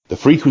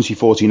Frequency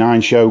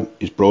 49 show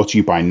is brought to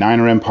you by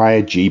Niner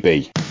Empire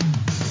GB.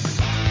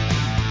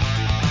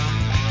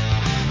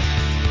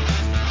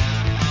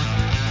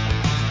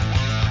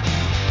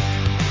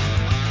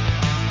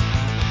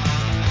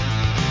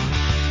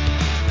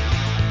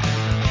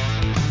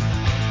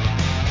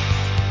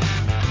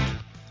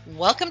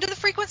 Welcome to the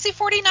Frequency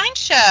 49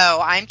 show.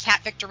 I'm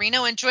Kat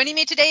Victorino, and joining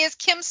me today is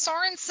Kim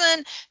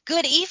Sorensen.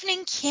 Good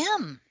evening,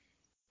 Kim.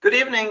 Good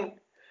evening.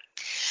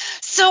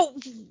 So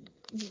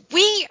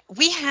we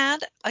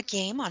had a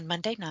game on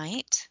Monday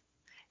night,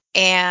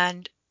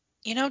 and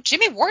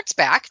Jimmy Ward's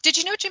back. Did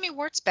you know Jimmy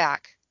Ward's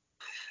back?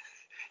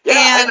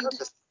 Yeah, and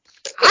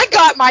I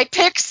got my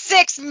pick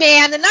six,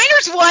 man. The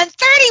Niners won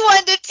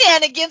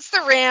 31-10 against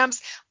the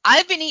Rams.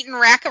 I've been eating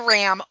rack of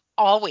ram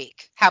all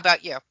week. How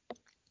about you?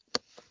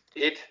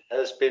 It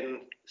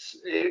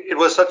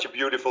was such a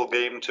beautiful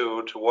game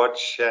to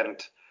watch, and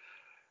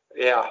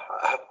yeah,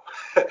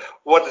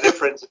 what a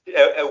difference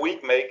a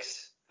week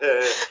makes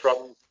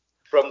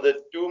from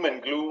the doom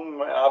and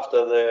gloom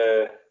after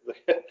the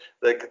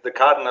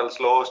Cardinals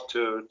lost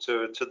to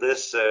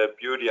this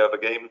beauty of a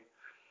game.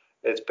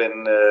 It's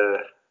been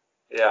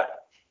yeah.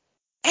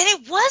 And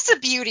it was a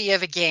beauty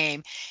of a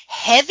game.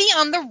 Heavy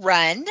on the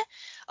run.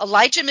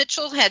 Elijah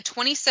Mitchell had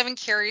 27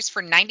 carries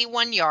for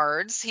 91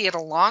 yards. He had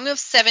a long of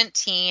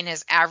 17.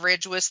 His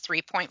average was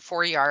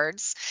 3.4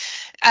 yards.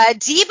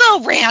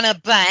 Debo ran a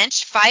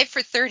bunch, 5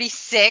 for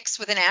 36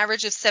 with an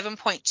average of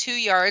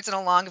 7.2 yards and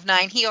a long of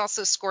 9. He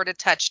also scored a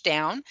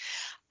touchdown.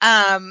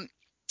 Garoppolo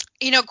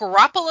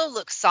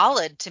looks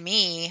solid to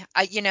me.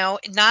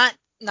 Not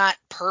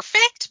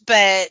perfect,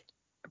 but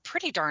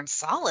pretty darn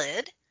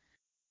solid.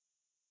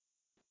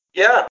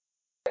 Yeah,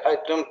 I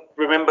don't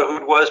remember who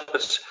it was,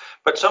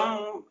 but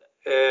some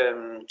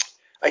I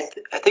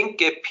think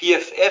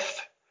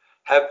PFF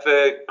have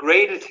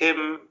graded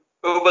him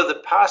over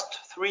the past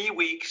 3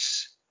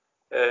 weeks.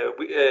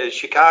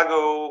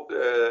 Chicago,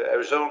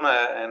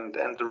 Arizona, and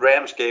the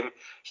Rams game.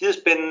 He has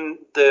been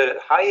the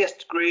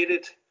highest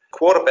graded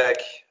quarterback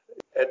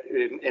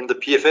in the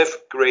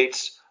PFF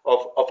grades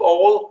of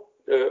all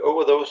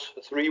over those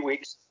 3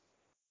 weeks,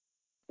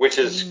 which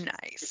is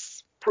nice.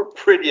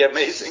 Pretty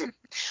amazing.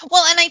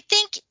 Well, and I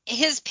think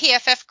his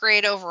PFF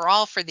grade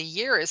overall for the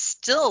year is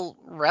still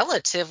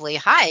relatively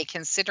high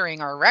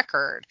considering our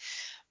record.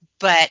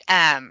 But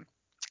I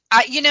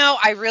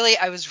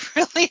was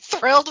really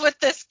thrilled with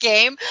this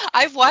game.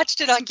 I've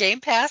watched it on Game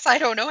Pass. I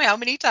don't know how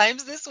many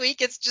times this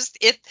week. It's just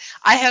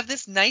I have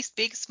this nice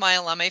big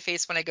smile on my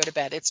face when I go to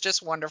bed. It's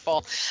just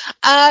wonderful.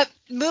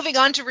 Moving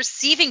on to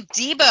receiving,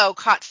 Debo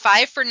caught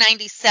 5 for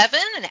 97,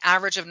 an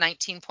average of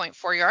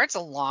 19.4 yards, a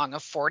long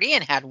of 40,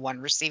 and had one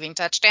receiving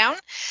touchdown.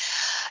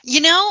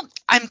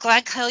 I'm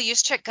glad Kyle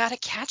Juszczyk got a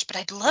catch, but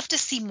I'd love to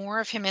see more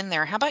of him in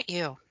there. How about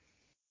you?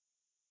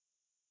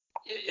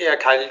 Yeah,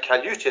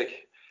 Kyle Juszczyk.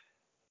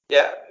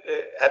 Yeah,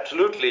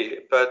 absolutely.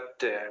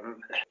 But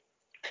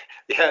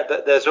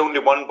there's only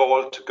one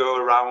ball to go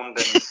around,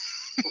 and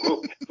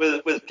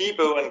with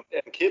Debo and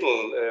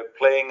Kittle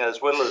playing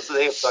as well as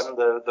they have done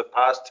the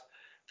past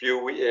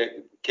few weeks,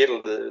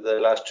 Kittle the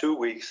last 2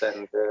 weeks,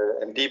 and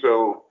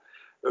Debo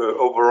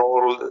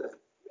overall,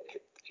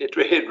 it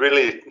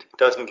really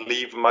doesn't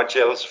leave much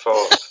else for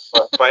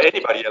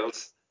anybody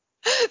else.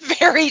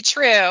 Very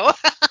true.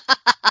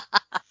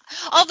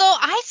 Although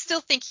I still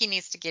think he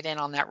needs to get in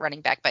on that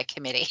running back by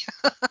committee.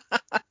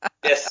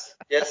 Yes,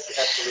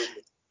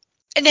 absolutely.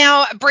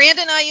 Now,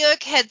 Brandon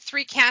Ayuk had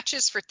 3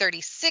 catches for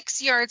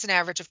 36 yards, an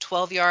average of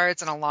 12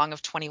 yards, and a long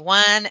of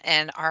 21.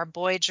 And our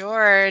boy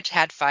George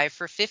had 5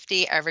 for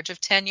 50, average of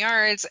 10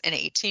 yards, and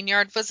 18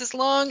 yards was his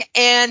long,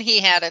 and he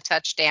had a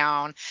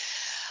touchdown.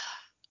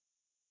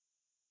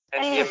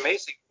 And the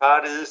amazing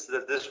part is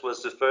that this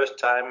was the first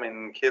time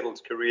in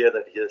Kittle's career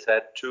that he has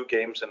had 2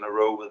 games in a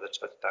row with a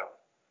touchdown.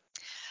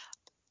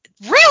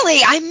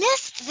 Really? I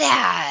missed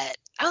that.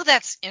 Oh,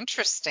 that's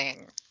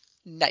interesting.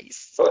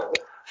 Nice. For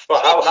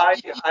how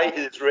high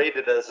he is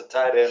rated as a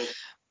tight end,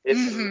 it's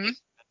amazing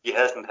he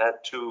hasn't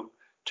had two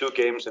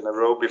games in a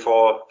row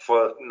before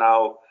for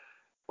now,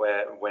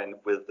 when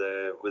with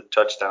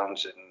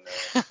touchdowns in.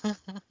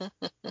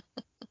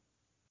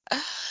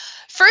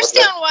 First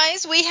down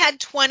wise, we had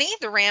 20.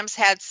 The Rams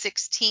had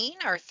 16.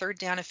 Our third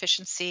down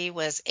efficiency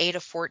was 8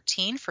 of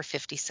 14 for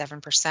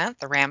 57%.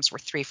 The Rams were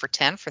 3 for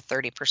 10 for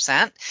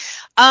 30%.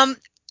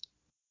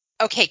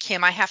 Okay,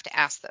 Kim, I have to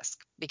ask this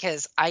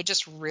because I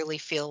just really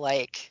feel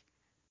like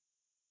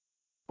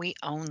we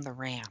own the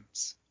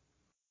Rams.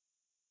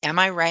 Am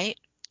I right?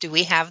 Do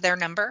we have their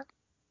number?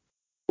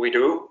 We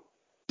do.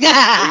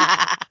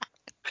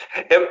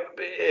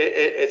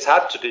 It's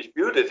hard to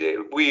dispute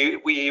it.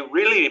 We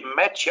really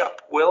match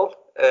up well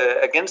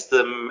against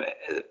them.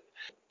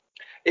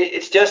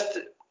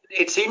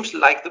 It seems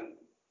like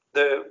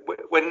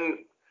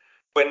when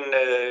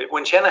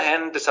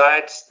Shanahan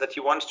decides that he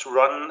wants to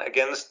run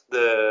against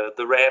the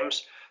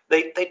Rams,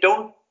 they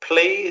don't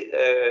play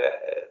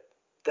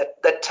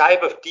that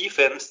type of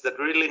defense that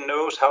really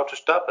knows how to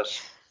stop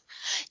us.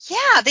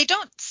 Yeah, they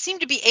don't seem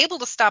to be able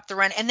to stop the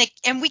run,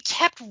 and we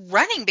kept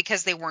running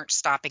because they weren't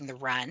stopping the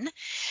run.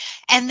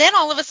 And then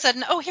all of a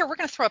sudden, oh, here, we're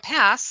going to throw a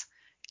pass.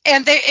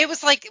 And it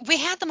was like we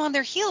had them on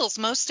their heels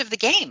most of the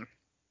game.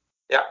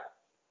 Yeah.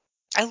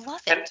 I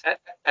love And it.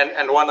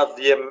 and one of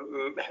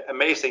the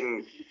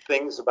amazing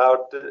things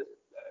about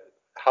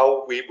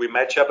how we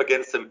match up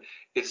against them,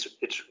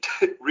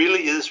 it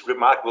really is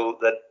remarkable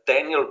that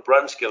Daniel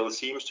Brunskill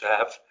seems to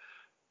have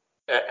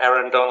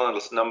Aaron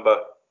Donald's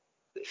number.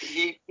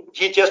 He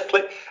just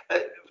played.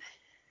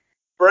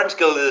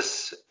 Brunskill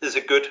is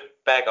a good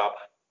backup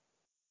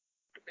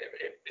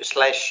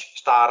slash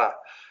starter,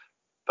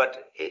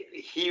 but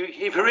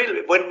he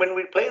really when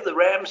we play the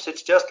Rams,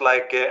 it's just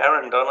like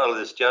Aaron Donald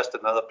is just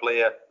another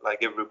player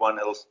like everyone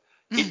else.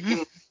 Hmm.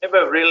 He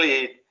never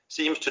really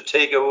seems to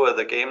take over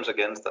the games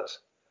against us.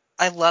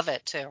 I love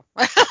it too.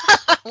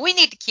 We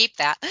need to keep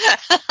that.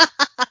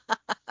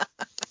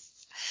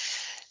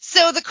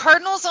 So the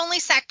Cardinals only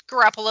sacked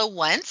Garoppolo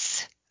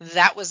once.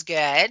 That was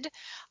good.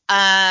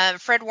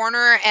 Fred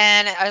Warner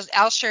and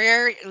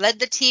Alshire led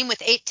the team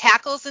with 8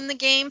 tackles in the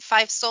game,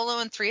 5 solo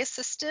and 3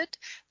 assisted.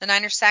 The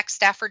Niners sacked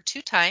Stafford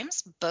 2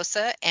 times.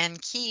 Bosa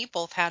and Key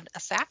both had a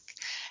sack.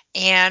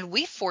 And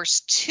we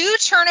forced 2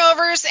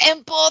 turnovers,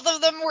 and both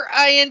of them were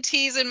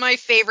INTs. And my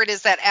favorite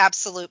is that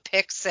absolute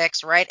pick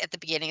 6 right at the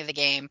beginning of the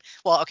game.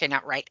 Well, okay,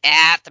 not right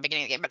at the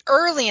beginning of the game, but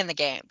early in the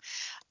game.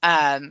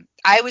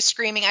 I was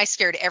screaming. I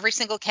scared every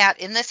single cat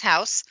in this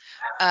house.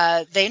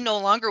 They no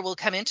longer will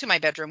come into my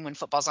bedroom when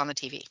football's on the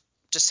TV,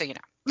 just so you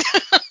know.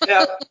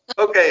 Yeah.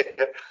 Okay.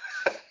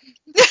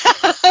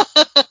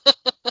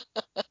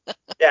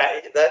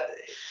 Yeah. That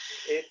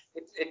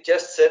it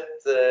just set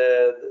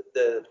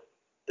the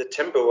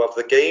tempo of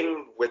the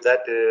game with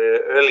that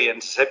early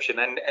interception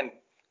and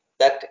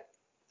that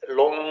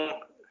long,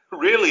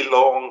 really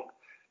long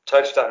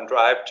touchdown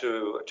drive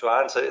to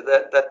answer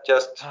that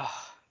just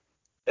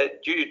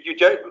you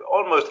just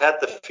almost had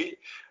the feel.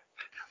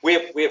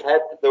 We've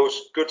had those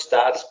good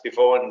starts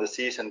before in the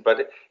season,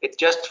 but it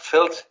just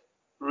felt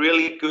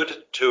really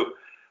good to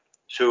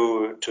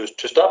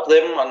stop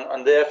them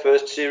on their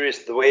first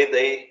series the way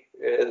they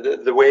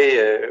the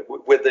way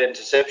with the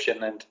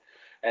interception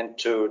and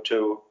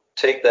to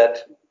take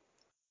that,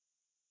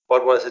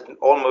 what was it,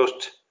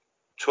 almost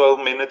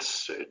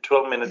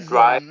 12-minute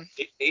drive, Mhm.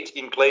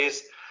 18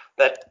 plays,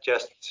 that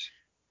just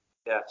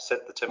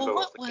set the Well, tempo of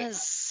what the game.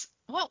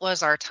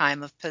 was our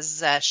time of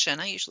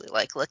possession? I usually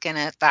like looking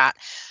at that.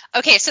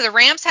 Okay, so the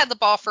Rams had the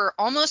ball for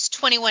almost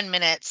 21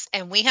 minutes,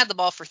 and we had the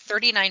ball for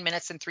 39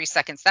 minutes and 3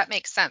 seconds. That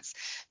makes sense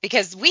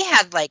because we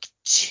had like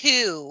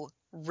 2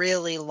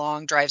 really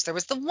long drives. There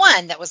was the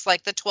one that was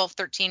like the 12,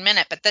 13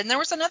 minute, but then there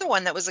was another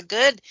one that was a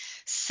good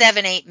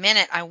 7, 8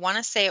 minute. I want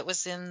to say it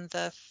was in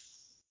the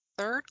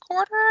third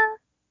quarter.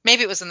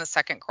 Maybe it was in the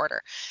second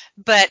quarter.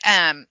 But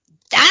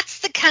that's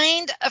the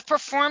kind of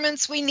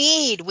performance we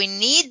need. We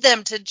need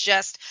them to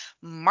just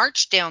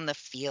march down the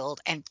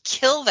field and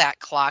kill that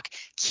clock,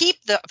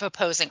 keep the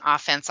opposing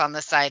offense on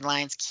the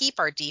sidelines, keep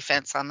our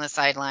defense on the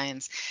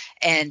sidelines,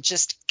 and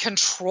just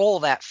control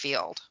that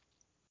field.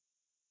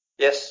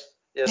 Yes,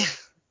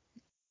 yes.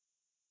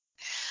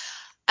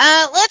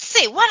 Let's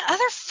see. What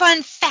other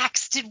fun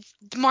facts did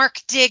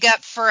Mark dig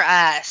up for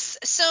us?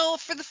 So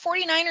for the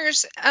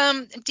 49ers,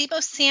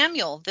 Deebo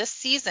Samuel this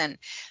season,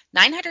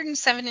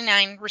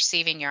 979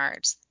 receiving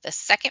yards, the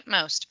second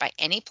most by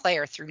any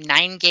player through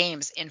 9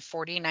 games in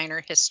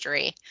 49er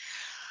history.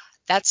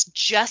 That's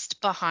just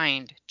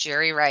behind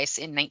Jerry Rice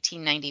in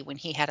 1990 when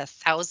he had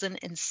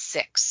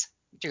 1,006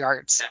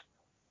 yards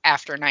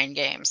after 9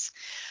 games.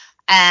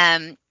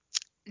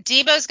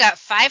 Deebo's got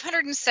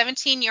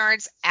 517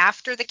 yards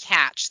after the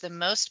catch, the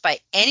most by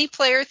any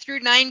player through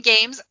 9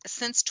 games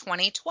since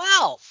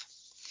 2012.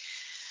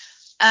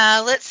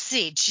 Let's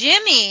see.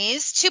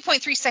 Jimmy's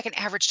 2.3-second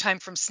average time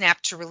from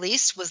snap to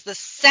release was the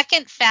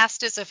second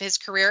fastest of his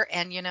career.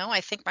 And,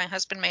 I think my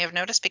husband may have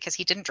noticed because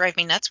he didn't drive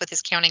me nuts with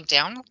his counting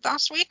down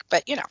last week.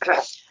 But,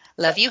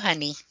 love you,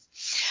 honey.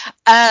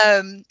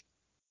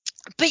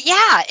 But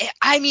yeah,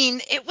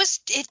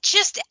 it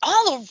just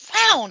all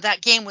around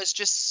that game was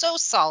just so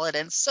solid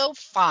and so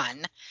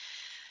fun.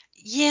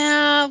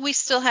 Yeah, we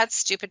still had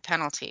stupid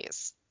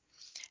penalties.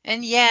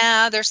 And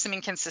yeah, there's some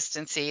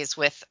inconsistencies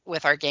with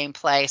our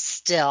gameplay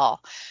still.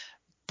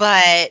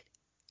 But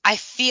I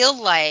feel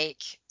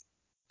like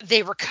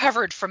they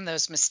recovered from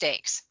those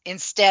mistakes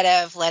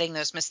instead of letting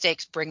those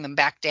mistakes bring them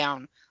back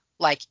down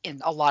like in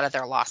a lot of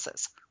their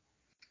losses.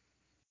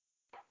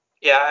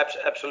 Yeah,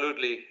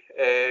 absolutely.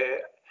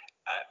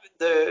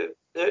 The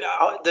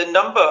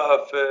number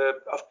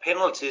of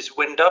penalties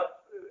went up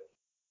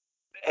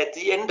at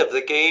the end of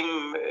the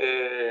game.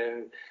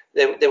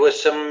 There was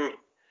some.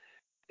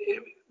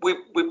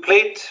 We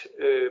played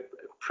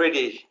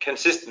pretty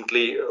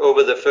consistently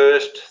over the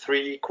first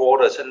 3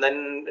 quarters, and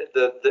then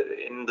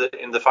in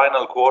the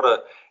final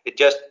quarter, it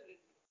just,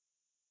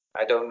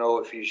 I don't know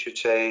if you should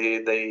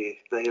say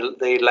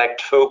they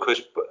lacked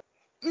focus,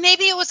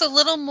 maybe it was a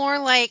little more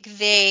like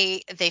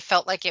they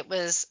felt like it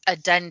was a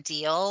done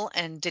deal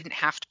and didn't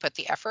have to put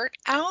the effort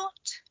out.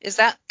 Is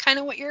that kind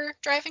of what you're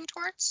driving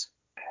towards?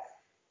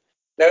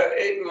 No,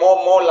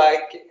 more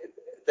like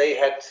they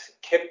had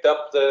kept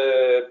up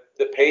the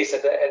pace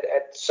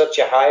at such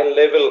a high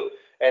level,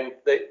 and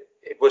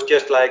it was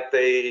just like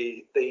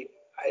I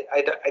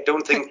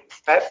don't think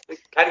that they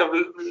kind of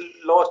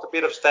lost a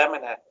bit of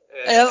stamina.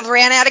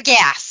 Ran out of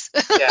gas.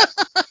 Yeah,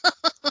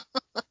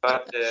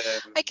 but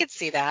I could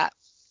see that.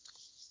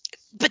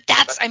 But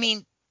but I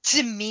mean,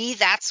 to me,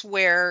 that's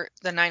where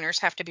the Niners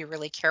have to be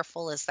really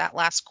careful is that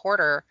last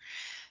quarter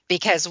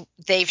because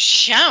they've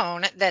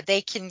shown that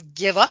they can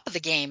give up the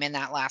game in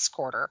that last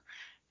quarter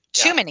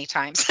too yeah, many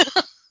times.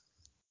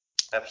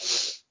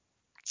 absolutely,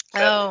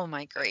 sadly. Oh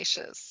my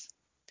gracious.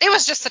 It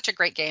was just such a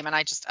great game and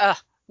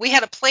we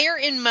had a player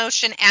in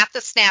motion at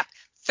the snap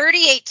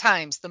 38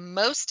 times, the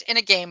most in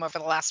a game over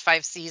the last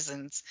 5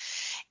 seasons,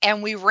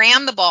 and we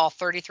ran the ball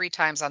 33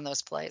 times on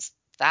those plays.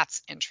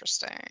 That's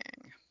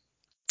interesting.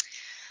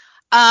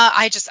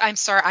 I'm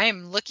sorry. I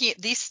am looking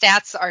at these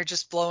stats are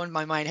just blowing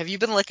my mind. Have you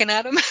been looking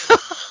at them?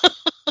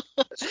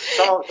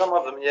 Some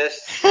of them,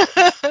 yes.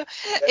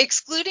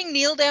 Excluding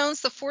kneel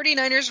downs, the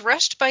 49ers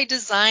rushed by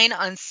design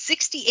on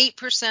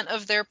 68%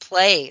 of their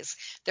plays,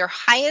 their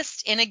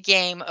highest in a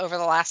game over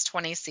the last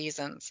 20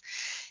 seasons.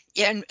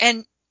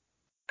 And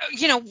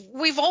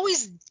we've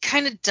always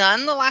kind of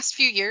done the last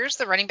few years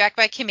the running back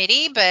by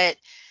committee, but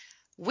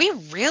we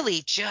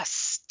really just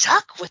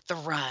stuck with the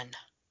run.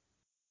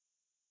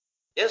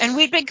 Yes. And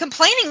we'd been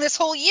complaining this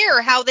whole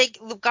year how they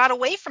got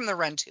away from the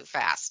run too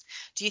fast.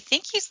 Do you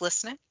think he's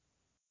listening?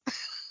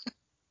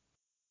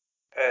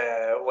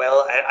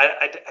 Well,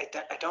 I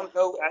don't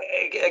know.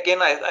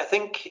 I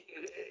think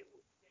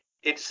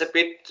it's a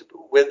bit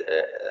with,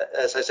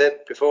 as I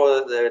said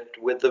before, that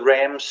with the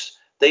Rams,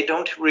 they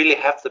don't really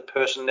have the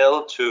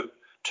personnel to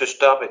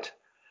stop it.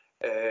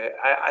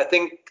 I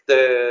think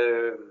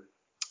there's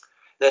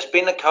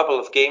been a couple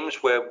of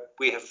games where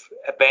we have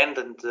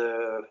abandoned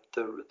the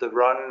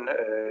run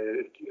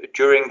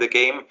during the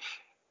game,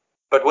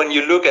 but when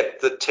you look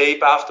at the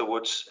tape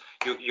afterwards,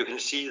 you can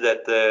see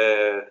that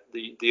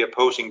the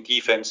opposing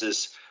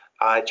defenses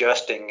are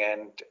adjusting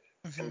and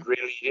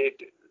really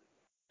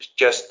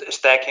just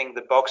stacking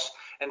the box,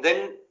 and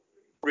then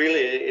really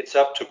it's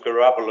up to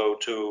Garoppolo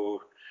to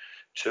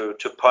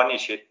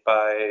punish it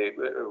by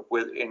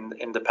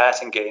in the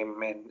passing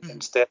game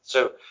instead.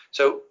 So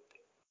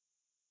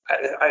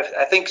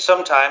I think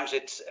sometimes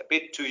it's a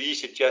bit too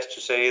easy just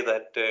to say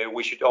that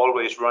we should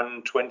always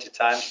run 20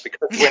 times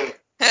because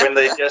when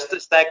they just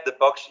stack the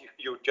box,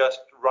 you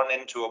just run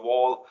into a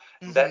wall.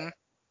 And that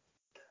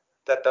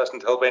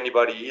doesn't help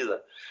anybody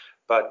either.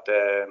 But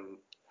the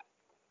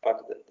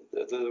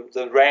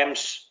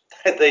Rams,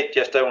 they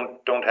just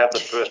don't have the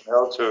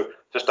personnel to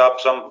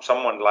stop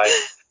someone like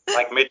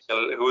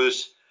Mitchell who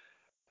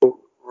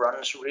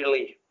runs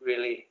really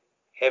really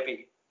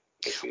heavy.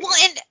 Well,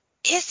 and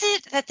is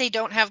it that they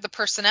don't have the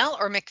personnel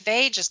or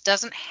McVay just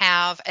doesn't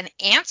have an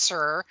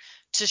answer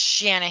to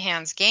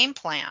Shanahan's game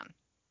plan?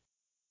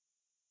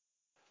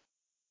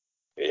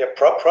 Yeah,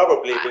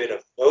 probably a bit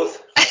of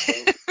both, I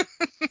think.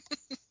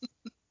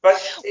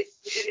 But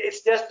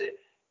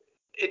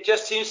it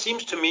just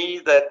seems to me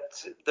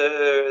that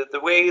the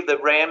way the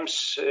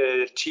Rams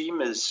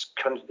team is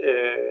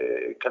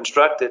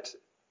constructed,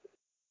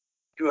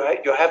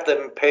 you have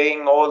them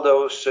paying all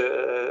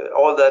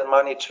that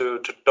money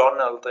to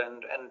Donald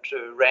and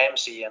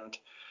Ramsey, and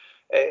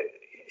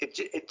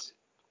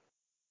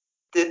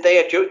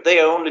they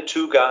are only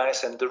two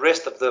guys, and the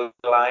rest of the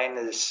line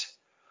is,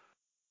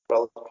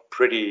 well,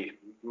 pretty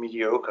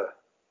mediocre.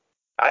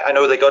 I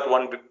know they got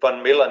one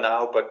Miller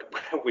now, but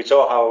we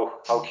saw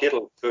how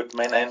Kittle could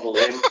manhandle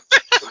him.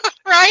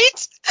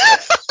 Right?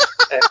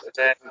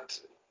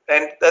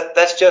 and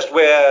that's just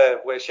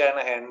where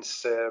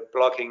Shanahan's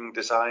blocking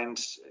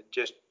designs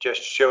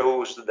just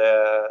shows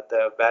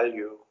their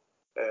value.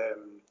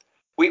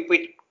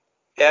 We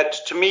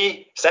to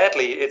me,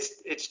 sadly,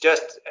 it's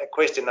just a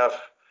question of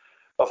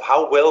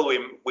how well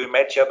we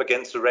match up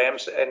against the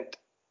Rams, and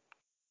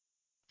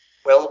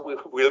well,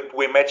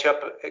 we match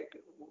up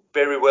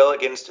very well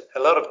against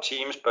a lot of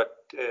teams, but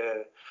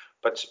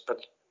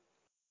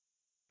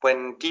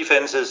when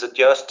defenses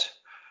adjust,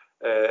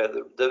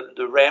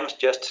 the Rams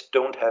just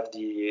don't have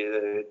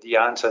the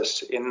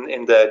answers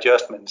in the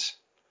adjustments,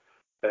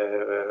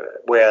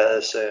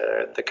 whereas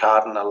the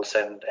Cardinals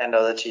and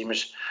other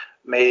teams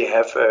may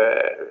have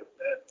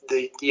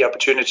the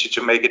opportunity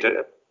to make it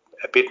a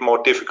bit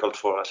more difficult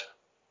for us.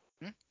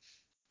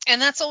 And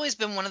that's always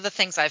been one of the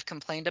things I've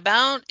complained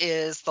about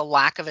is the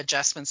lack of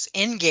adjustments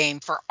in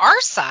game for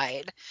our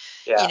side.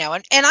 Yeah.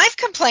 And I've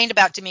complained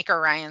about D'Amico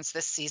Ryans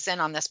this season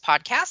on this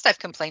podcast. I've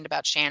complained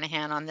about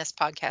Shanahan on this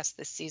podcast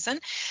this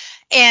season.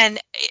 And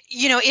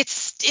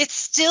it's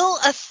still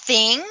a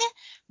thing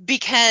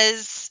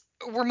because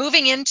we're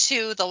moving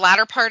into the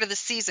latter part of the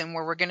season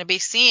where we're going to be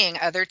seeing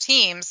other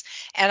teams.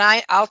 And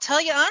I'll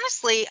tell you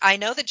honestly, I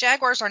know the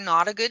Jaguars are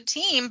not a good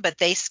team, but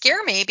they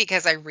scare me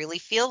because I really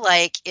feel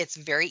like it's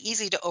very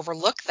easy to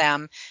overlook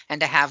them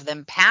and to have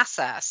them pass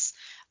us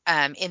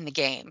in the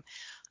game.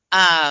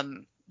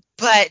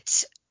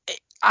 But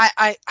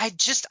I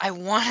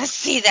want to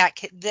see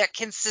that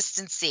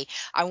consistency.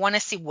 I want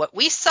to see what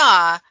we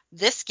saw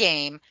this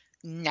game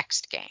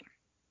next game.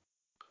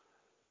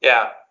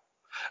 Yeah,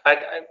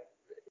 I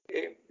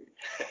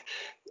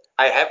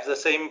I have the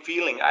same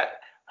feeling.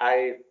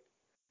 I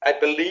I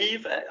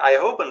believe, I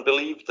hope and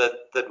believe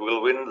that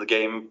we'll win the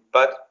game,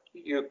 but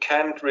you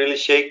can't really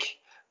shake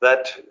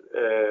that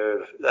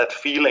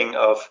feeling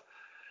of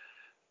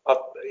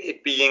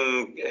it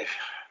being.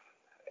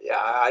 Yeah,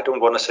 I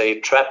don't want to say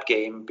trap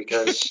game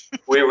because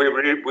we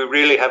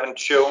really haven't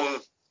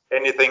shown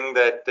anything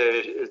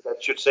that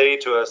should say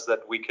to us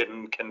that we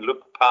can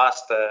look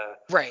past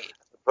Right.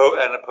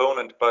 an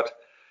opponent, but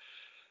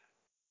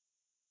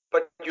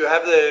you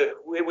have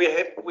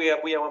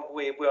we're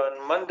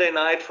on Monday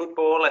night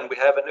football, and we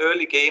have an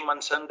early game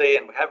on Sunday,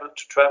 and we have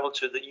to travel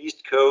to the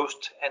East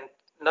Coast, and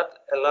not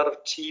a lot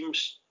of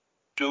teams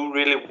do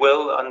really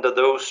well under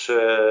those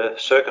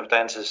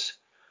circumstances.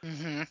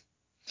 Mm-hmm.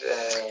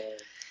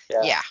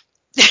 Yeah, Yeah.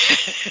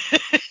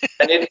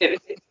 and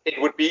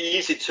it would be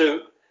easy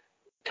to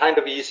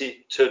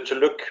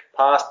look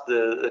past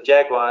the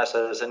Jaguars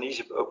as an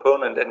easy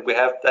opponent, and we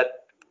have that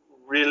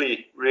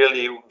really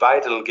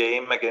vital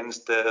game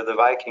against the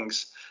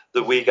Vikings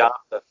the week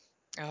after.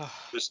 Oh,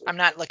 I'm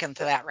not looking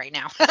for that right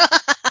now.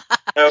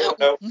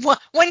 No.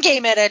 One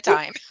game at a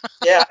time.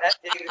 Yeah,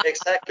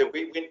 exactly.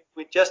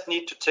 We just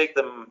need to take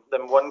them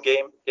one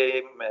game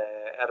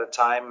at a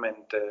time, and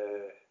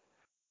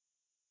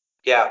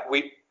yeah,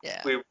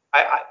 Yeah.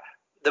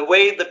 the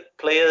way the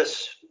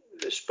players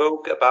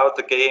spoke about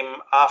the game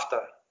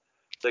after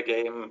the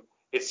game,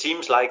 it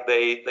seems like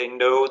they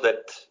know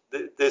that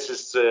this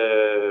is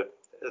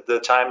the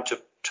time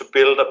to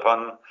build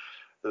upon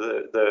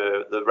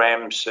the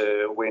Rams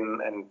win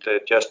and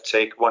just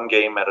take one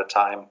game at a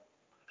time.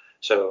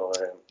 So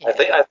Yeah.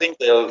 I think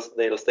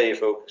they'll stay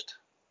focused.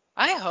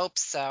 I hope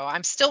so.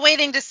 I'm still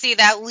waiting to see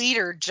that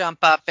leader jump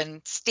up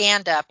and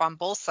stand up on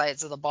both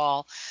sides of the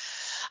ball.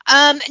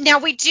 Now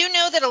we do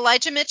know that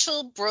Elijah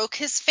Mitchell broke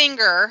his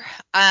finger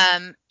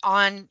on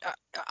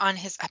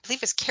his, I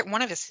believe his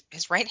one of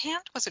his right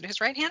hand. Was it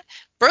his right hand?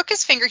 Broke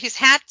his finger. He's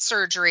had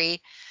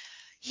surgery.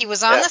 He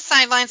was on Yeah. the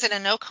sidelines in a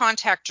no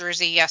contact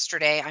jersey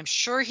yesterday. I'm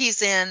sure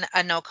he's in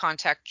a no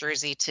contact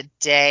jersey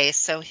today.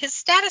 So his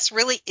status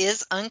really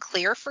is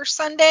unclear for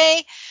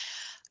Sunday.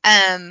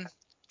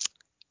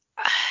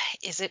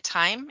 Is it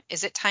time?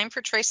 Is it time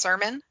for Trey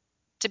Sermon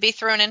to be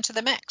thrown into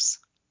the mix?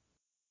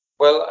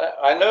 Well,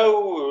 I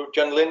know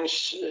John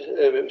Lynch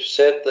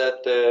said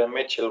that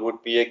Mitchell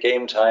would be a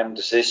game time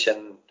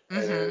decision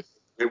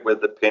Mm-hmm.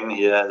 with the pin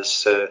he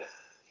has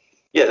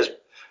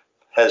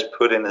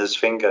put in his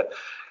finger.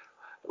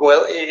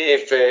 Well,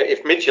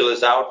 if Mitchell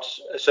is out,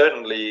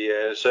 certainly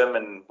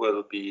Sermon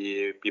will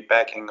be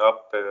backing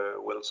up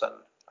Wilson.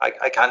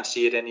 I can't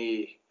see it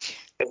any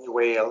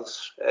way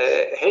else.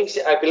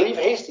 Hasty, I believe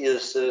Hasty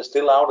is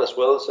still out as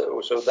well,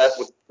 so that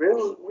would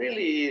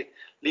really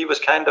leave us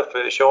kind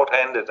of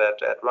short-handed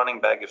at running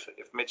back if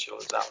Mitchell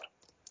is out.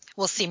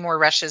 We'll see more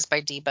rushes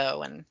by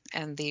Debo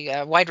and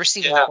the wide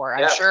receiving core,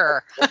 I'm Yeah,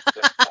 sure.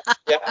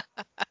 yeah.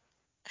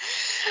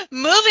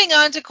 Moving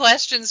on to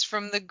questions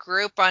from the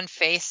group on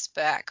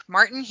Facebook.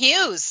 Martin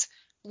Hughes,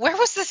 where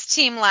was this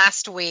team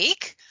last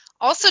week?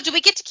 Also, do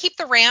we get to keep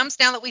the Rams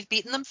now that we've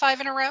beaten them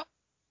 5 in a row?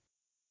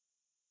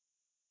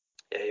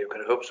 Yeah, you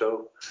can hope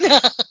so.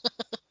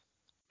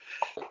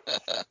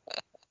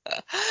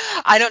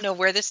 I don't know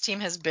where this team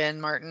has been,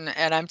 Martin,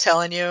 and I'm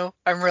telling you,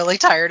 I'm really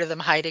tired of them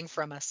hiding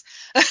from us.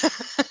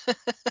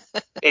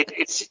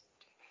 It's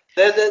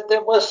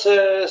there was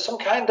some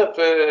kind of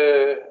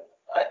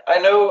I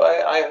know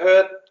I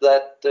heard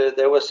that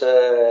there was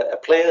a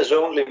players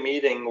only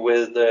meeting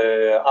with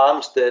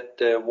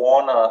Armstead,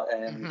 Warner,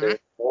 and Mm-hmm.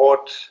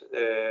 Ward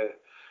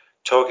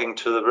talking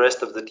to the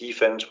rest of the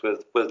defense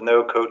with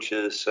no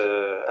coaches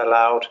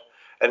allowed,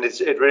 and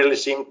it really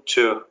seemed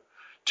to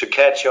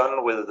catch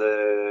on with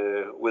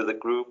the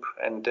group,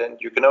 and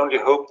you can only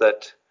hope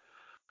that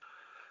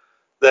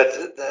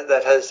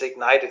has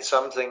ignited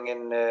something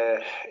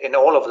in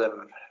all of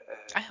them.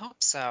 I hope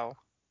so.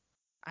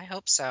 I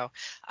hope so.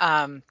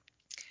 It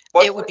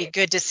would What be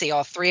good to see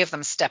all three of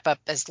them step up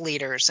as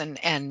leaders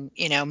and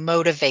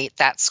motivate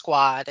that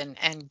squad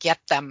and get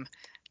them,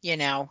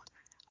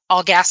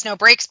 all gas, no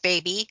brakes,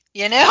 baby.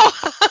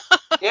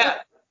 Yeah,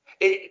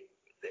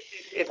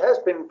 it has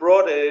been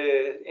brought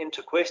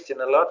into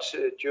question a lot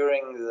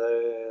during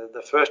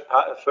the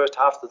first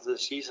half of the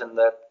season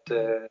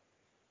that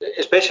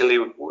especially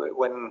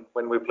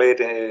when we played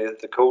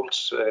the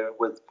Colts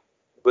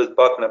with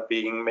Buckner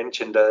being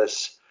mentioned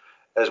as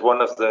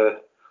one of the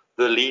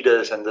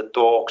leaders and the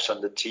dogs on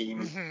the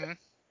team, Mm-hmm.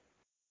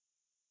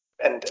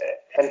 and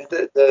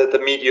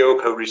the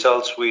mediocre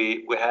results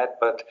we had,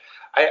 but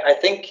I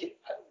think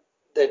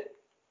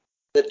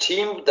the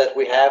team that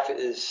we have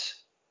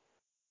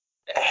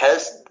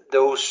has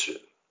those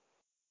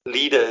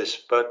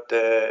leaders, but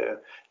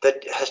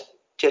that has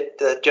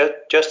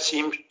just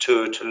seems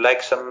to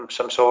lack some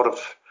sort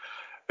of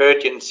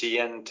urgency,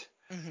 and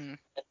Mm-hmm.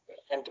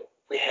 and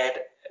we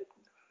had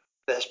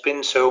there's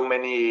been so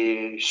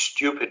many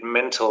stupid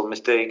mental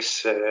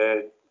mistakes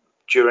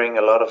during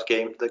a lot of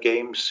the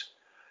games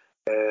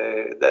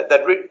that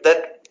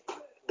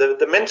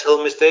the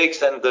mental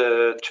mistakes and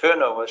the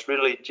turnovers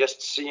really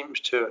just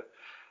seems to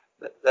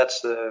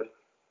that's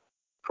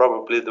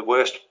probably the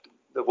worst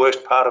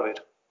part of it.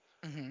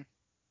 Mm-hmm.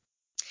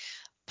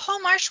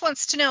 Paul Marsh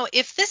wants to know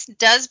if this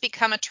does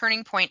become a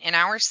turning point in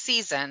our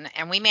season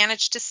and we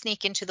manage to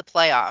sneak into the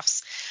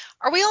playoffs,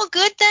 are we all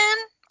good then?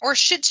 Or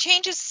should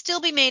changes still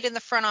be made in the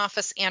front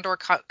office and or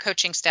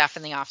coaching staff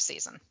in the off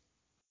season?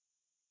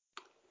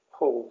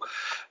 Oh,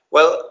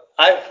 well,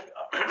 I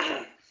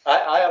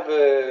have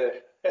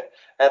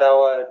at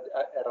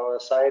our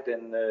site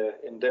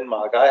in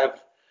Denmark, I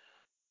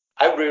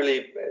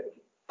really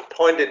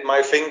pointed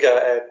my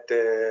finger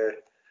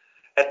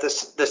at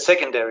the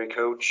secondary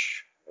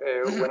coach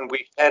when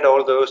we had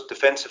all those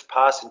defensive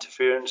pass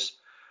interference.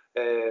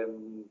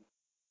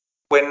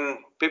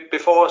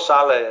 Before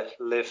Salah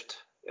left,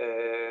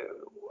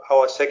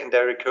 our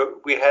secondary coach,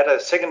 we had a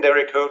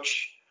secondary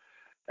coach,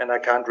 and I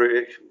can't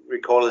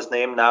recall his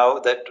name now.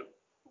 That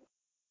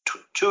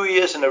 2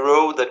 years in a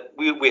row that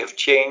we have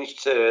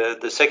changed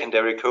the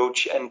secondary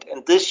coach, and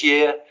this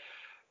year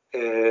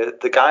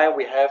the guy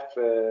we have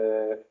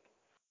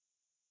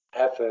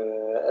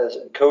as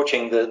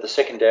coaching the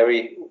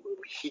secondary,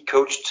 he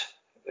coached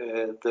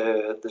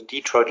the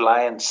Detroit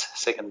Lions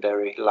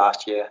secondary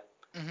last year.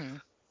 Mm-hmm.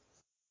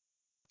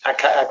 I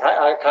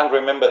can't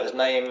remember his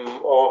name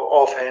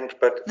offhand,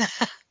 but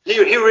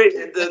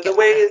the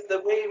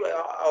way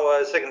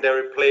our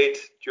secondary played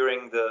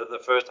during the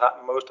first half,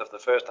 most of the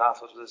first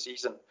half of the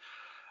season,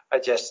 I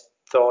just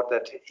thought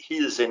that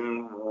he's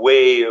in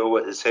way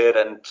over his head,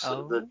 and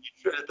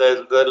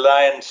the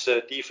Lions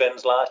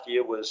defense last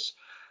year was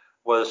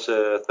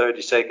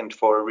 32nd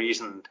for a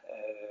reason.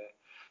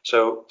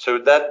 So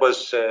that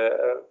was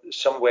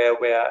somewhere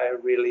where I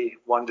really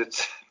wanted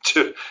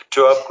to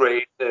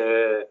upgrade.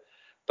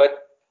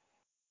 But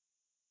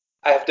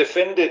I have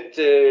defended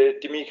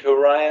D'Amico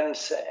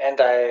Ryans,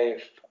 and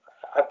I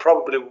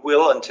probably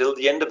will until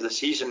the end of the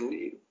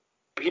season.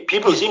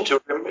 People seem to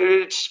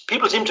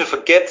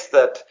forget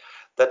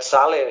that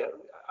Saleh.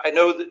 I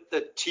know that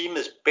the team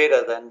is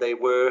better than they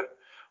were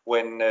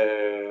when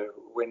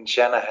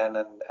Shanahan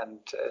and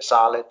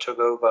Saleh took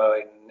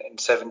over in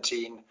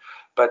 17,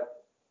 but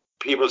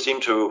people seem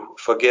to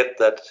forget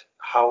that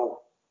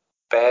how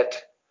bad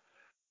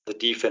the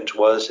defense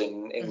was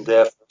in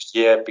their first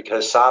year,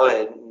 because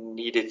Saleh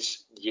needed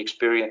the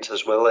experience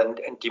as well, and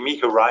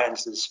D'Amico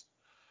Ryans is,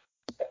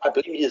 I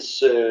believe he's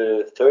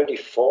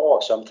 34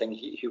 or something.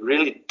 He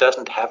really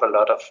doesn't have a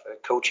lot of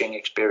coaching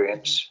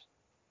experience.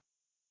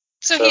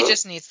 So he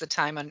just needs the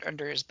time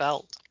under his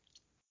belt.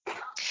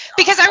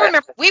 Because I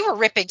remember we were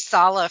ripping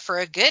Salah for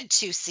a good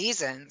 2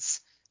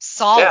 seasons,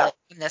 solid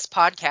in this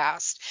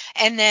podcast.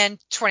 And then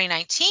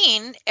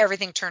 2019,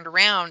 everything turned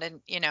around,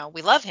 and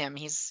we love him.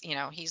 He's the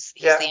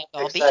end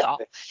all be all.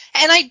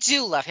 And I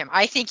do love him.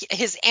 I think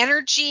his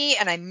energy,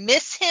 and I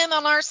miss him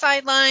on our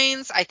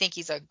sidelines. I think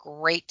he's a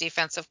great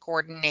defensive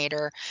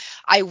coordinator.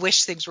 I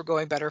wish things were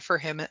going better for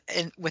him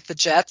with the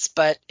Jets,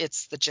 but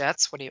it's the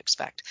Jets. What do you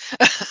expect?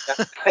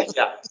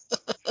 Yeah.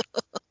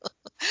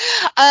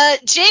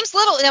 James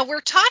Little, now we're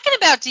talking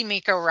about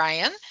D'Amico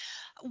Ryan.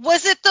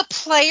 Was it the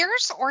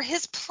players or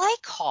his play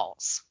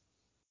calls?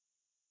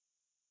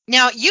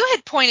 Now, you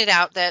had pointed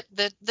out that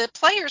the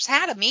players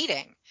had a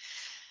meeting.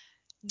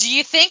 Do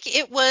you think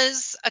it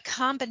was a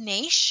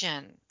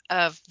combination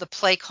of the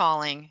play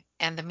calling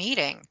and the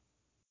meeting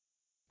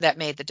that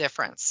made the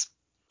difference?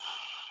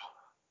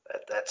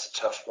 That's a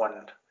tough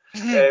one.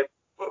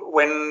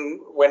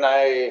 When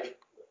I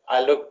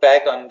look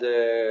back on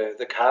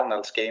the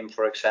Cardinals game,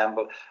 for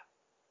example,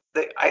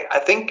 I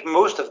think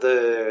most of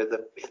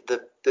the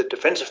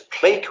defensive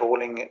play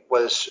calling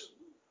was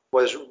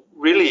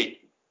really.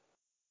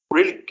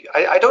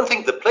 I don't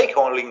think the play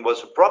calling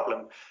was a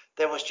problem.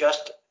 There was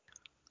just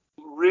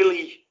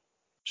really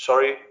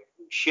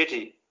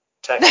shitty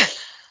tackling.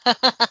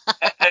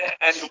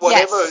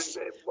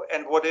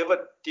 and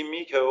whatever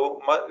D'Amico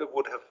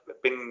would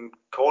have been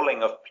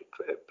calling of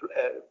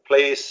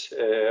plays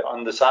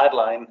on the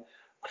sideline,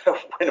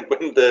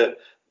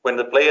 when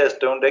the players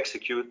don't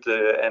execute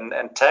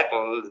and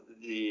tackle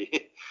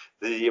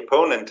the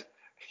opponent,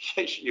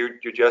 you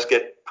just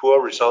get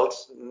poor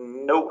results.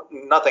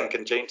 Nothing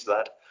can change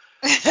that.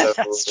 So,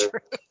 that's true.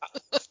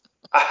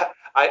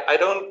 I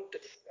don't.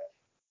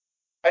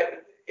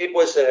 It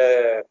was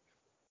a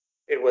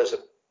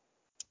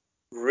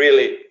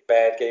really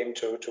bad game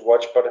to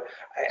watch, but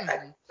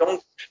I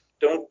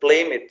don't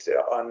blame it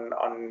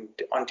on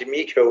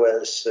D'Amico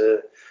as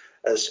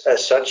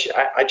such.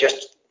 I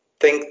just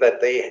think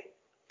that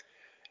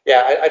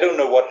I don't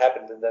know what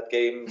happened in that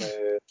game.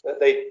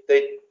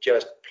 They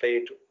just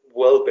played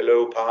well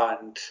below par,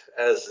 and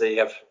as they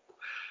have,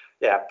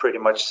 pretty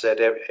much said,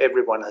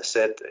 everyone has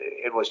said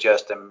it was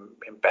just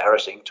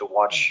embarrassing to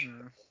watch.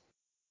 Mm-hmm.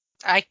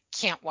 I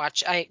can't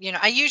watch. I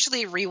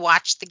usually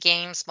rewatch the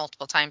games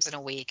multiple times in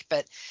a week,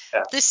 but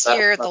this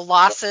year the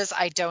losses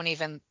I don't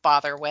even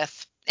bother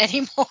with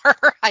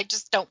anymore. I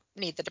just don't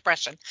need the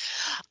depression.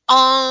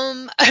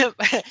 Now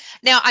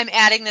I'm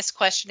adding this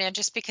question in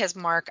just because,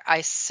 Mark,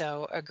 I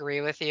so agree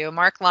with you.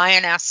 Mark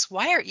Lyon asks,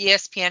 why are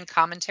ESPN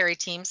commentary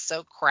teams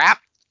so crap?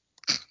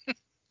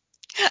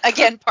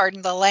 Again,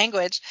 pardon the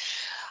language.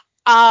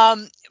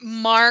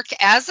 Mark,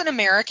 as an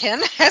American,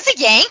 as a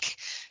Yank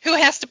who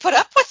has to put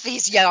up with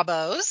these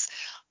yabos,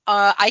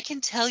 I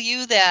can tell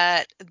you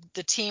that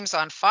the teams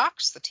on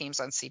Fox, the teams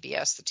on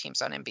CBS, the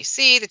teams on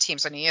NBC, the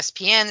teams on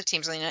ESPN, the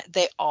teams on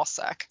they all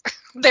suck.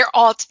 They're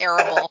all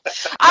terrible.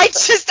 I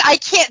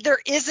can't. There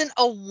isn't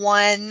a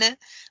one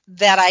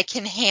that I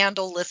can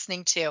handle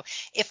listening to.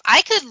 If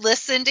I could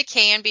listen to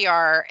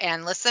KNBR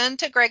and listen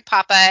to Greg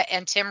Papa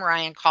and Tim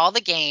Ryan call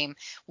the game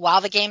while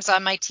the game's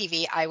on my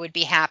TV, I would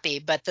be happy.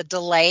 But the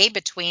delay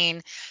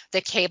between the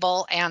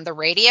cable and the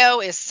radio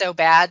is so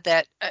bad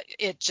that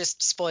it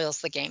just spoils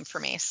the game for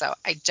me. So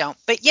I don't.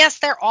 But yes,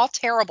 they're all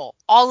terrible.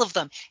 All of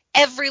them.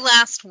 Every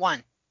last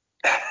one.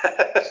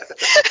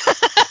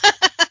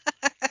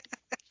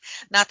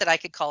 Not that I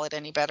could call it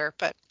any better,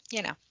 but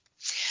Yeah.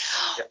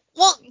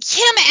 Well,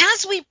 Kim,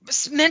 as we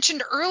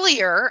mentioned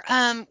earlier,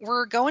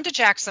 we're going to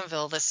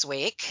Jacksonville this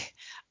week,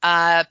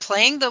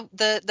 playing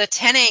the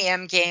 10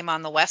 a.m. game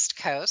on the West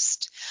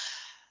Coast.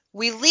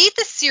 We lead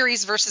the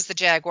series versus the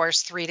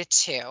Jaguars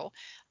 3-2,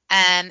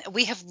 and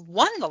we have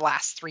won the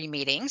last 3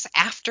 meetings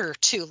after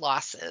 2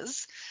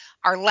 losses.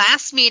 Our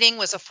last meeting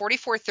was a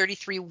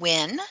 44-33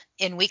 win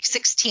in Week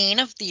 16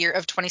 of the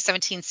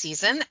 2017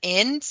 season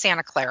in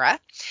Santa Clara.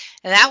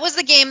 And that was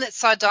the game that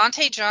saw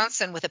Dante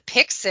Johnson with a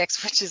pick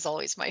 6, which is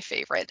always my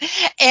favorite,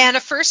 and a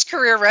first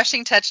career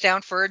rushing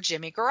touchdown for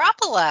Jimmy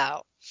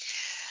Garoppolo.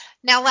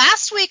 Now,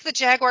 last week, the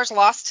Jaguars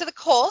lost to the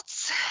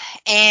Colts,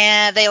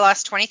 and they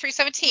lost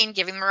 23-17,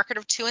 giving them a record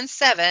of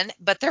 2-7,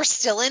 but they're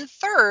still in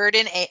third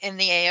in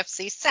the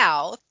AFC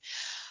South.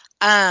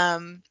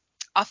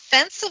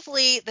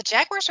 Offensively, the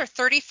Jaguars are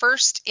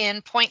 31st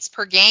in points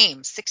per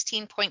game,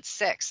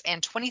 16.6,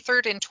 and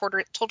 23rd in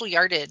total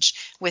yardage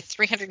with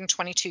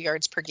 322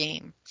 yards per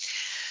game.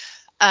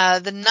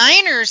 The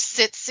Niners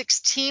sit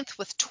 16th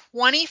with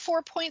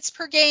 24 points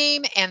per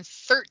game and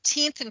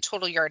 13th in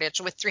total yardage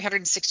with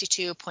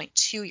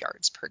 362.2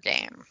 yards per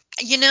game.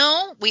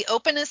 We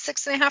open as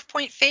 6.5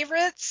 point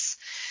favorites.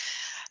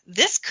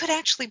 This could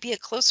actually be a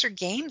closer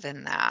game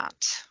than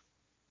that.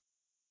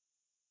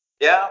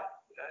 Yeah,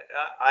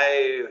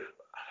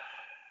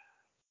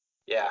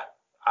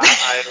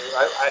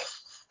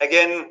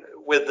 again,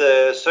 with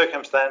the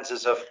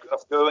circumstances of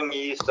going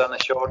east on a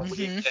short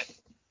week,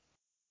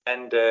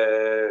 and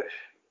the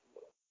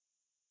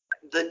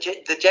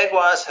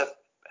Jaguars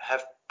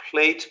have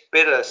played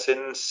better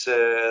since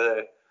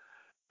they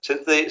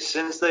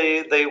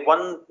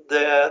won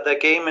their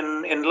game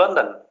in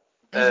London.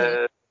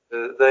 They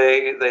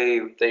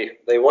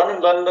won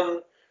in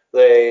London.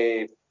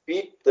 They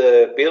beat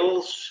the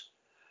Bills.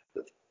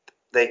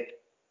 They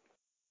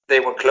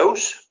were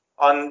close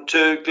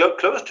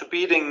to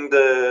beating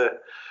the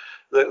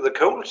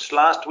Colts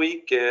last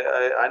week.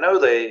 I know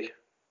they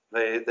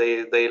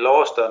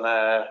lost on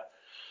a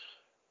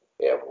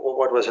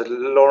what was it?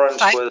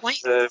 Lawrence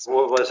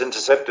was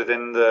intercepted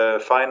in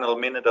the final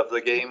minute of the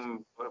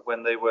game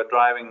when they were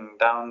driving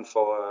down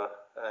for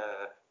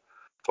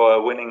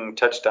a winning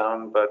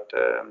touchdown. But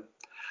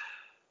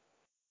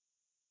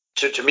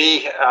to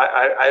me,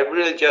 I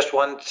really just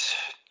want,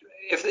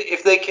 if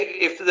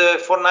the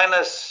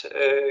 49ers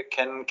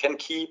can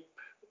keep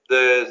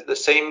the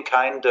same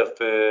kind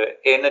of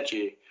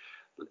energy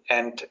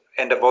and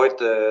avoid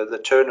the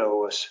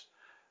turnovers,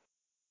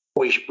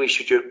 we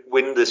should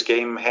win this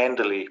game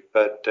handily.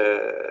 But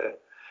the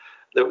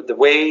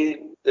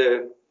way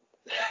the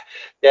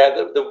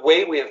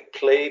way we have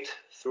played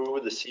through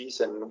the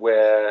season,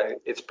 where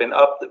it's been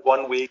up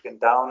one week and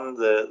down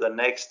the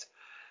next.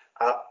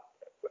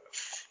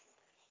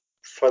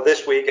 For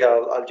this week,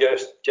 I'll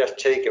just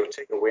take a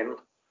win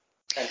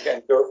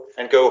and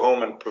go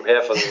home and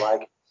prepare for the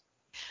Vikings.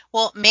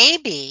 Well,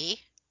 maybe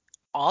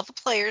all the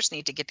players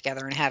need to get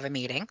together and have a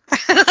meeting.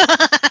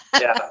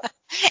 Yeah.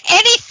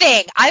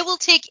 Anything. I will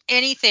take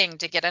anything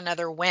to get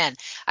another win.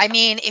 I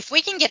mean, if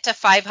we can get to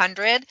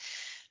 500,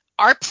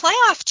 our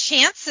playoff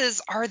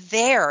chances are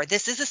there.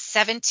 This is a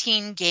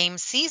 17-game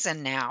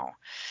season now.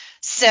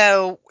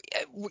 So,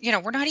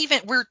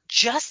 we're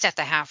just at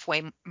the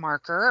halfway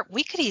marker.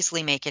 We could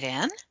easily make it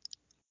in.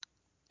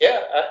 Yeah,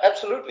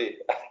 absolutely.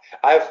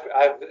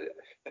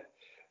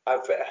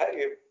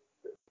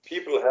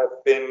 People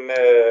have been,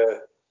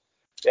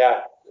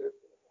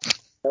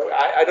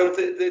 I don't.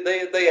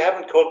 They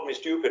haven't called me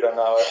stupid on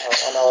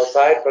our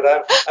side, but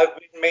I've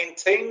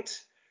maintained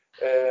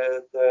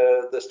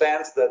the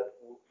stance that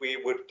we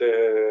were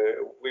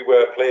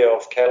a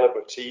playoff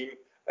caliber team.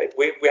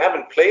 We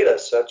haven't played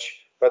as such,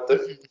 but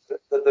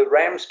the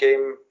Rams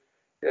game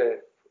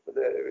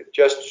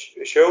just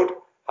showed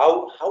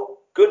how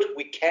good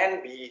we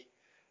can be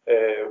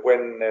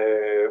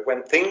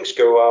when things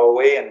go our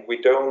way and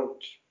we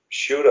don't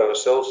shoot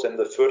ourselves in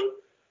the foot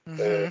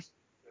Mm-hmm.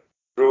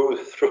 through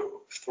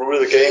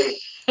the game.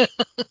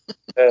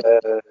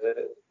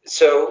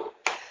 So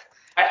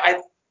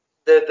I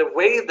the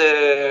way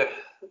the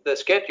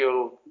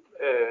schedule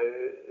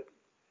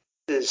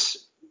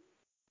is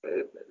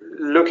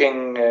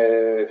looking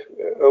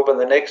over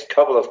the next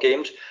couple of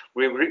games,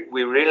 we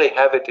really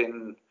have it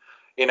in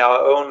our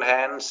own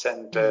hands.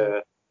 And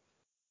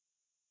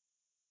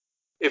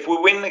if we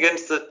win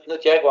against the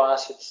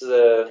Jaguars, it's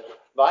the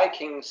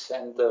Vikings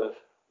and the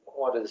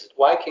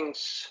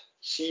Vikings,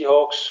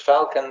 Seahawks,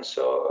 Falcons,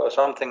 or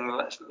something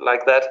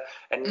like that.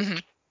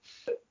 And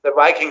the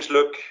Vikings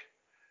look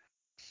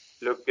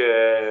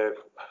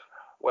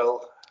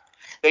well,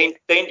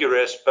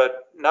 dangerous,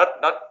 but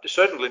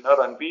certainly not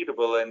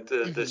unbeatable. And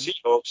the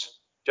Seahawks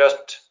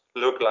just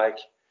look like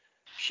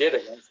shit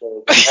against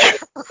the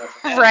Packers.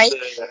 And Right.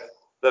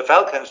 the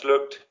Falcons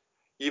looked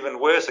even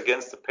worse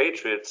against the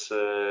Patriots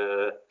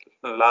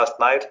last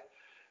night.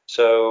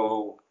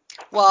 So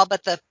well,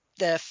 but the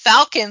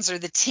Falcons are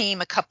the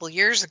team a couple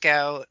years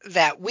ago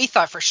that we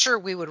thought for sure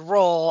we would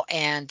roll,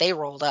 and they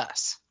rolled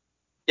us.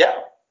 yeah.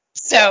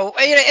 So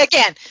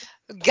again,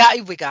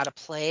 we got to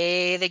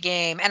play the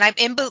game. And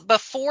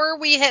before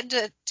we head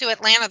to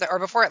Atlanta, or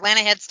before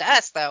Atlanta heads to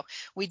us, though,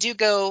 we do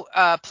go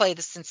play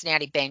the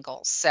Cincinnati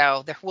Bengals.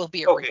 So there will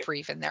be a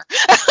reprieve in there.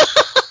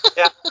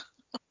 Yeah.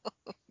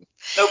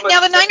 No, but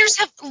now the Niners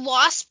have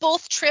lost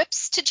both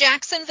trips to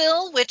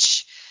Jacksonville,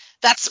 which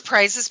that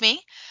surprises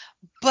me.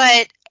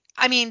 But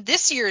I mean,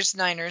 this year's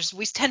Niners,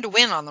 we tend to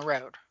win on the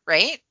road,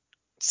 right?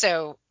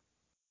 So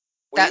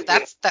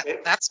that's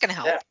going to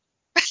help. Yeah.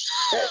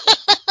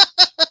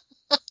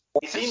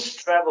 We seem to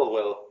travel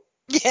well.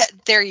 Yeah,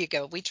 there you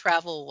go. We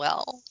travel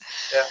well.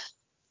 Yeah.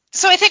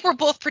 So I think we're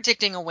both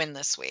predicting a win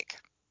this week.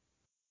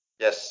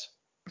 Yes.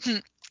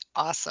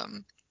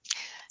 Awesome.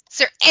 Is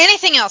there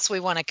anything else we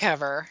want to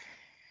cover?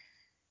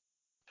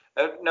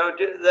 No,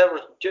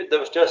 there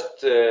was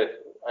just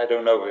I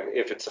don't know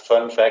if it's a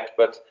fun fact,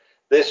 but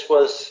this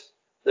was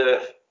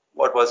the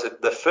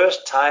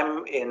first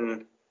time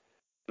in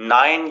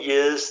 9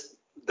 years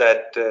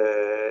that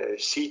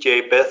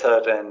C.J.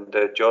 Beathard and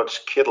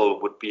George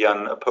Kittle would be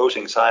on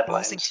opposing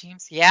sidelines. Opposing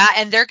teams, yeah,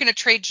 and they're going to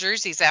trade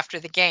jerseys after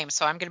the game,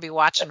 so I'm going to be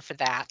watching for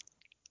that.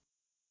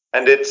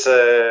 And it's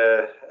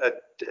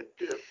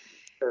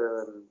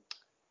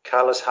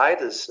Carlos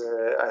Hyde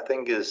I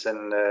think is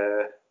in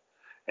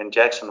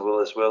Jacksonville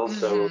as well.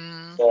 So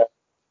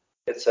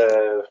it's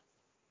a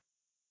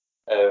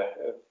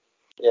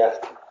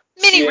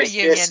mini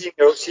reunion.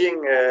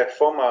 Seeing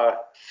former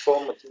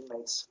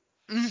teammates.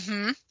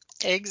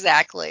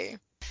 Exactly.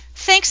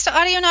 Thanks to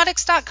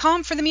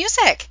Audionautics.com for the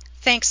music.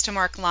 Thanks to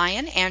Mark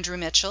Lyon, Andrew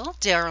Mitchell,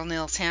 Daryl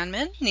Nils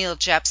Hanman, Neil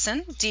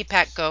Jepson,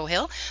 Deepak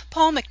Gohill,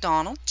 Paul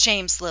McDonald,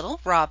 James Little,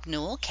 Rob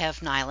Newell,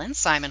 Kev Nyland,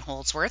 Simon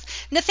Holdsworth,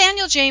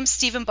 Nathaniel James,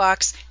 Stephen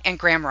Box, and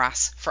Graham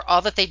Ross for all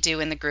that they do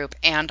in the group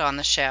and on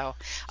the show.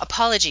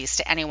 Apologies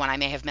to anyone I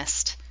may have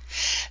missed.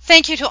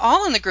 Thank you to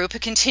all in the group who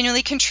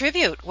continually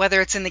contribute,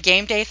 whether it's in the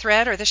game day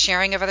thread or the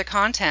sharing of other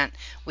content.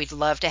 We'd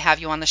love to have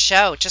you on the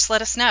show. Just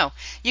let us know.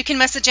 You can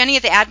message any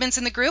of the admins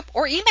in the group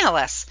or email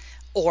us.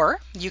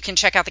 Or you can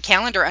check out the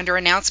calendar under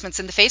announcements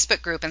in the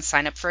Facebook group and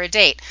sign up for a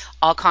date.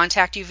 I'll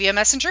contact you via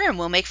Messenger and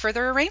we'll make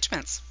further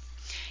arrangements.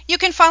 You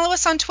can follow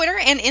us on Twitter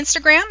and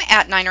Instagram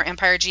at Niner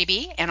Empire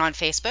GB, and on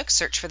Facebook,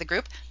 search for the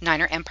group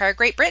Niner Empire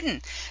Great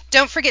Britain.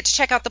 Don't forget to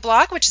check out the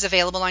blog, which is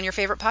available on your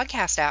favorite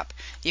podcast app.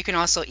 You can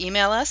also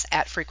email us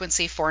at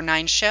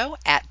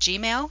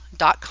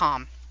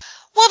frequency49show@gmail.com.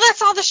 Well,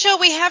 that's all the show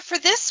we have for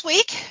this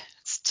week.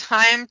 It's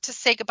time to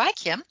say goodbye,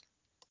 Kim.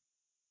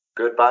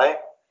 Goodbye.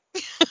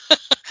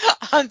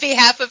 On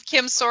behalf of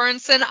Kim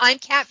Sorensen, I'm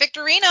Kat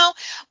Victorino.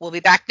 We'll be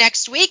back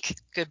next week.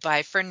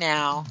 Goodbye for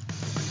now.